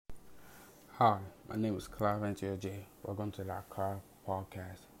Hi, my name is Clive J. Welcome to the Accra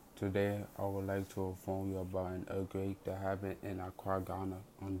podcast. Today, I would like to inform you about an earthquake that happened in Accra, Ghana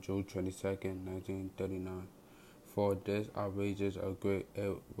on June 22nd, 1939. For this outrageous earthquake,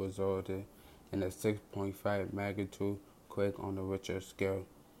 it resulted in a 6.5 magnitude quake on the Richter scale.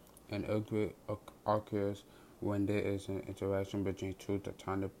 An earthquake occurs when there is an interaction between two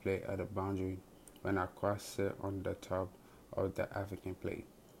tectonic plates at the boundary when Accra sits on the top of the African plate.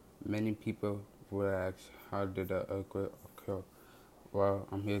 Many people will ask, how did the earthquake occur? Well,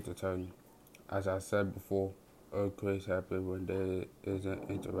 I'm here to tell you. As I said before, earthquakes happen when there is an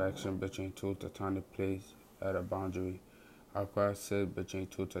interaction between two tectonic plates at a boundary. Accra sits between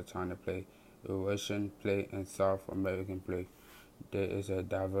two tectonic plates, the Russian plate and South American plate. There is a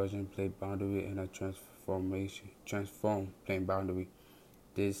divergent plate boundary and a transform plate boundary.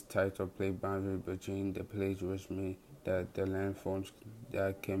 This type of plate boundary between the plates which means that the landforms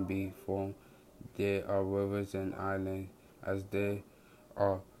that can be formed. There are rivers and islands as there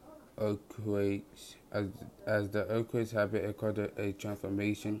are earthquakes. As the earthquakes happen, it causes a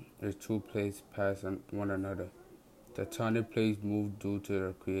transformation as two plates pass one another. Tectonic plates move due to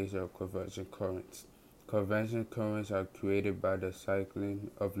the creation of convection currents. Convection currents are created by the cycling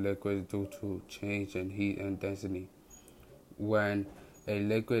of liquids due to change in heat and density. When a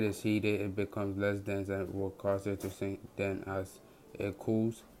liquid is heated, it becomes less dense and will cause it to sink. Then, as it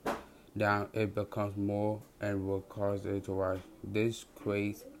cools down, it becomes more and will cause it to rise. This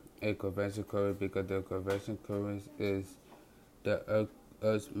creates a convection current because the convection current is the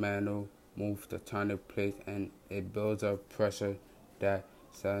Earth's mantle moves the tectonic plates and it builds up pressure that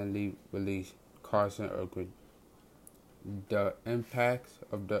suddenly releases, causing earthquake. The impacts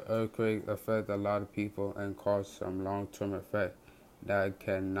of the earthquake affect a lot of people and cause some long-term effects that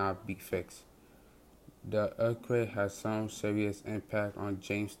cannot be fixed. The earthquake has some serious impact on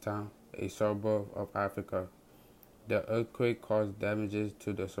Jamestown, a suburb of Africa. The earthquake caused damages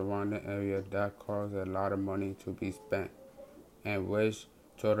to the surrounding area that caused a lot of money to be spent, and which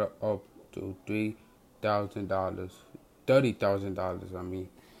totaled up to $30,000.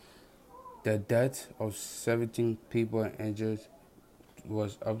 The deaths of 17 people and injured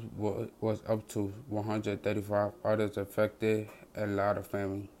was up to 135. Others affected a lot of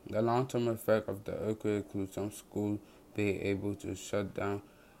families. The long-term effect of the earthquake includes some schools being able to shut down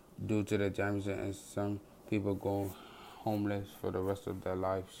due to the damage and some people going homeless for the rest of their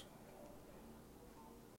lives.